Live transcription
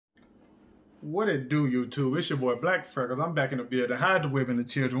What it do, YouTube? It's your boy Black Freckles. I'm back in the building. Hi the women and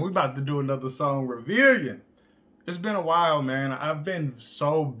children. We about to do another song revealing. It's been a while, man. I've been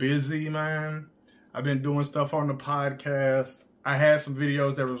so busy, man. I've been doing stuff on the podcast. I had some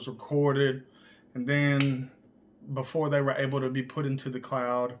videos that was recorded, and then before they were able to be put into the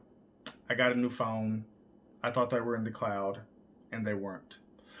cloud, I got a new phone. I thought they were in the cloud, and they weren't.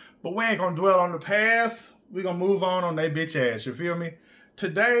 But we ain't gonna dwell on the past. We gonna move on they bitch ass. You feel me?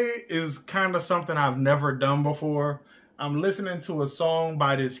 Today is kind of something I've never done before. I'm listening to a song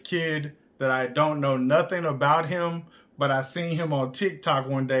by this kid that I don't know nothing about him, but I seen him on TikTok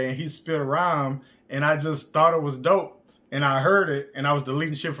one day and he spit a rhyme and I just thought it was dope. And I heard it and I was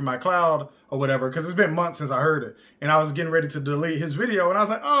deleting shit from my cloud or whatever because it's been months since I heard it. And I was getting ready to delete his video and I was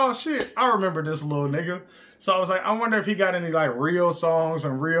like, oh shit, I remember this little nigga. So I was like, I wonder if he got any like real songs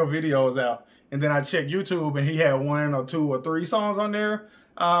and real videos out. And then I checked YouTube and he had 1 or 2 or 3 songs on there.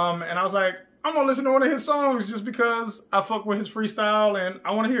 And I was like, I'm gonna listen to one of his songs just because I fuck with his freestyle and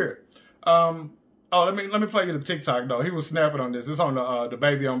I wanna hear it. Oh, let me play you the TikTok though. He was snapping on this. It's on the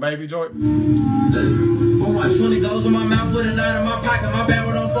Baby on Baby joint. On my 20 goes in my mouth with a 9 in my pocket. My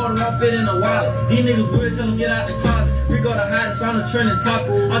band on photo won't fit in a wallet. These niggas weird, tell them get out the closet. Rico the hottest on the trending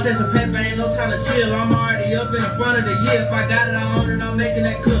topic. I'll take some paper, ain't no time to chill. I'm already up in the front of the year. If I got it, I own it, I'm making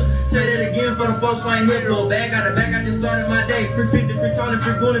that cook. Say that again for the folks who ain't hit. Go back out the back, I just started my day. Free 50, free Tony,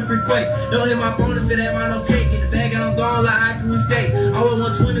 free Goonin, free Quake. Don't hit my phone if it ain't mine, no cake. Get the bag and I'm gone like I can skate. I want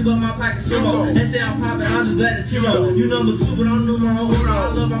 120, but my pocket sumo. They say I'm popping, I'm just glad that you know. You number 2, but I'm numero 1.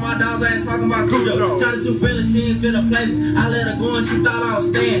 I love all my dogs, I ain't talking about Cujo. Trying to feeling, she ain't finna play me. I let her go and she thought I was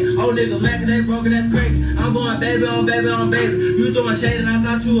staying. Old niggas mad 'cause they broken, that's crazy. I'm going baby on baby on baby. You throwing shade and I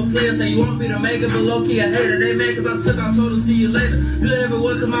thought you a player. Say you want me to make it, but low key a hater. They mad 'cause I told them see you later. Good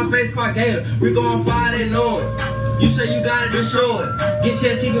everywhere 'cause my face part gator. We go on fire, they know it. You say you got it, just show it. Get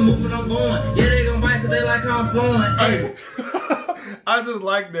chest, keep it moving, I'm going. Yeah, they gon' bite 'cause they like how I'm flowing. Hey. I just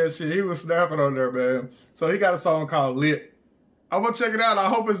like that shit. He was snapping on there, man. So he got a song called Lit. I'm gonna check it out. I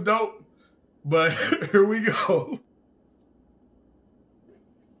hope it's dope. But here we go.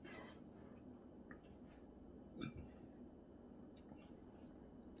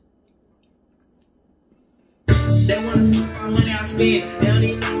 They wanna talk about money I spend. They don't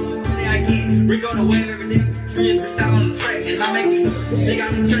even know how much money I get. Rico the wave every day. Trends freestyle on the track. And I make it look. They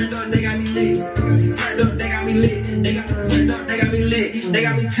got me turned up, they got me lit. They got me turned up, they got me lit. They got me turned up, they got me lit. They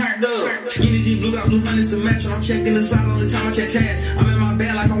got me turned up. Skinny G blue got blue hundreds to match. When I'm checking the side all the time I check tags. I'm in my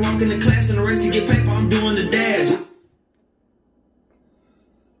bed like I'm walking the class. And the race to get paper, I'm doing the dash.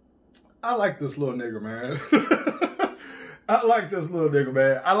 I like this little nigga, man. I like this little nigga,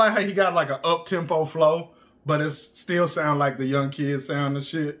 man. I like how he got like an up-tempo flow, but it still sound like the young kid sound and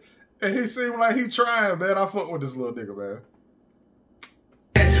shit. And he seemed like he trying, man. I fuck with this little nigga, man.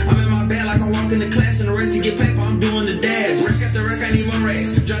 I'm in my bed like I'm walking the class. And the race to get paper, I'm doing the dash. Wreck after wreck, I need my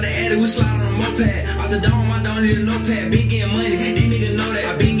racks. Drop the addy, we slide on a moped. Out the dome, I don't need a notepad. Been getting money, these niggas know that.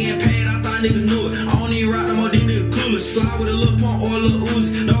 I been getting paid, I thought niggas knew it. I don't even rock no more, these niggas clueless. Slide with a little pump or a little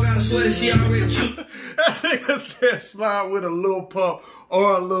Uzi. Don't got a sweater, she already chewed. That nigga said slide with a little pump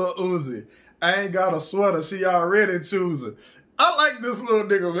or a little Uzi. I ain't got a sweater, she already choosing. I like this little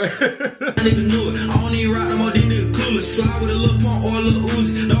nigga, man. Nigga knew it. I don't even rock no more, these niggas clueless. Slide with a little pump or a little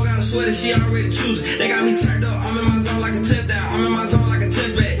Uzi. Don't got a sweater, she already choosing. They got me turned up, I'm in my zone like a touchdown. I'm in my zone like a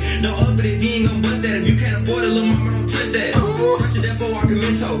touchback. No up, but if you ain't gon' bust that, if you can't afford it, little mama don't touch that. Fresh to death for walking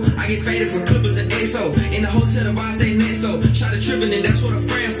mental. I get faded from Clippers and EXO. In the hotel, the vibe stay next though. Shot a trippin' and that's what a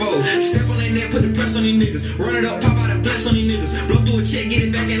friend for. Step on their neck, put the press on these niggas. Run it up, pop out and flex on these niggas. Blow through a check, get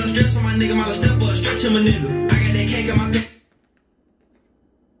it back, ain't no stress on my nigga. My step up, stretch him a nigga. I got that cake in my pants.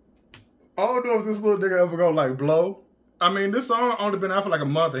 I don't know if this little nigga ever gonna like blow. I mean, this song only been out for like a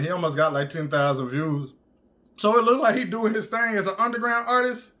month and he almost got like 10,000 views. So it looked like he doing his thing as an underground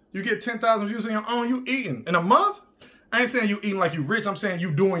artist. You get 10,000 views on your own, you eating. In a month? I ain't saying you eating like you rich. I'm saying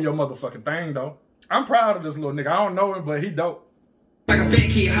you doing your motherfucking thing though. I'm proud of this little nigga. I don't know him, but he dope. Like a fat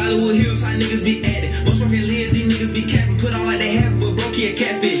kid, Hollywood Hills, how niggas be acting. Most work can live, these niggas be capping. Put on like they have, but broke here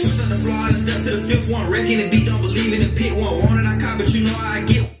catfish. Switch up the floor and step to the 5th one. Wrecking the beat, don't believe in the pit one. Wanted I cop, but you know how I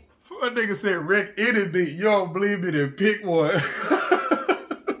get. That nigga said wreck any beat. You don't believe me, then pick one.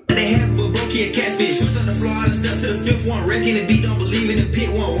 They have, but broke here catfish. Switch up the floor and step to the 5th one. Wrecking the beat, don't believe in the pit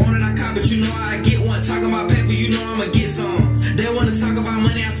one. Wanted I cop, but you know how I get one. Talking about paper, you know I'ma get some. They wanna talk about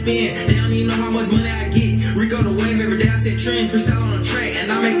money I spend. They don't even know how much money I get. Rico the wave every day, I said trends freestyle on the track, and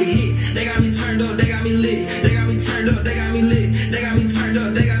I make a hit. They got me turned up, they got me lit. They got me turned up, they got me lit. They got me turned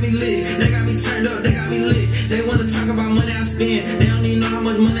up, they got me lit. They got me turned up, they got me lit. They wanna talk about money I spend. They don't even know how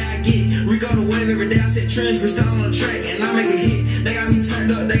much money I get. Rico the wave every day, I said trends freestyle on the track, and I make a hit. They got me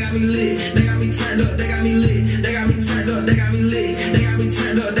turned up, they got me lit. They got me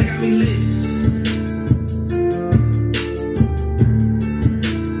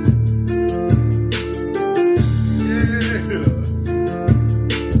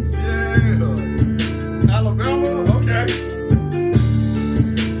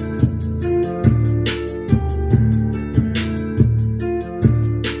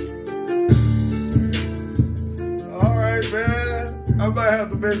I have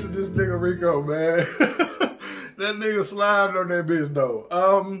to mention this nigga Rico, man. That nigga sliding on that bitch, though.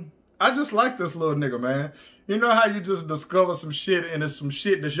 I just like this little nigga, man. You know how you just discover some shit and it's some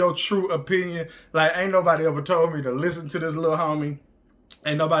shit that's your true opinion? Like, ain't nobody ever told me to listen to this little homie.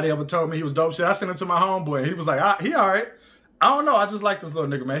 Ain't nobody ever told me he was dope shit. I sent it to my homeboy and he was like, he all right. I don't know. I just like this little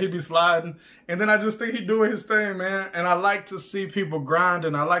nigga, man. He be sliding. And then I just think he doing his thing, man. And I like to see people grind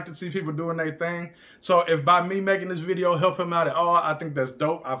and I like to see people doing their thing. So if by me making this video help him out at all, I think that's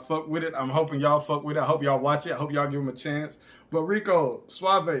dope. I fuck with it. I'm hoping y'all fuck with it. I hope y'all watch it. I hope y'all give him a chance. But Rico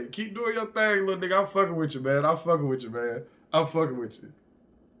Swuave, keep doing your thing, little nigga. I'm fucking with you, man. I'm fucking with you, man. I'm fucking with you.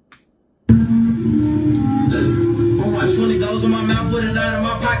 20 goes in my mouth with a 9 in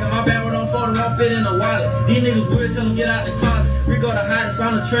my pocket. My bag with on photo won't fit in a wallet. These niggas weird, tell them get out the closet. Rico the hottest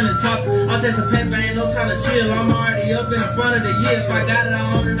on the trending topic. I'm chasing paper, ain't no time to chill. I'm already up in the front of the year. If I got it, I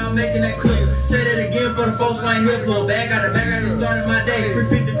own it, I'm making that clear. Say that again for the folks who ain't here. Pull back out the back, I just started my day. Free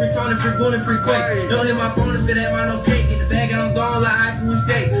 50, free Tony, free Goon, and free Quake. Don't hit my phone if it ain't my no cake. Get the bag and I'm gone like I can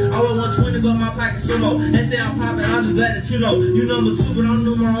skate. I weigh 120, but my pocket sumo. They say I'm popping, I'm just glad that you know. You number 2, but I'm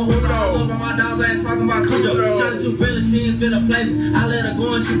numero 1. I love my dogs, I ain't talking about Cujo. Trying to feelings, she ain't finna play me. I let her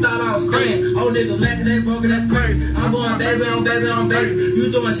go and she thought I was crazy. Old niggas mad they broke it, that's crazy. I'm going baby on baby on baby.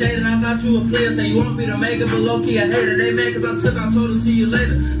 You doing shade and I thought you a player. Say you want me to make it, but low key a hater. They mad cause I told them see you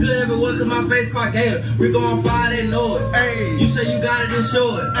later. Good everywhere cause my face caught gator. We go on fire, they know it. Ay. You say you got it, then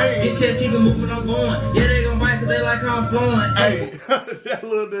show it. Ay. Get chest, keep it moving, I'm going. Yeah, they gon' bite cause they like how I'm flowing. Hey, that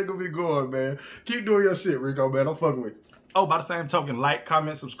little nigga be going, man. Keep doing your shit, Rico, man. I'm fucking with you. Oh, by the same token, like,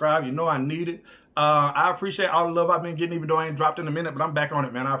 comment, subscribe. You know I need it. I appreciate all the love I've been getting, even though I ain't dropped in a minute, but I'm back on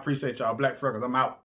it, man. I appreciate y'all. Black Freckles, I'm out.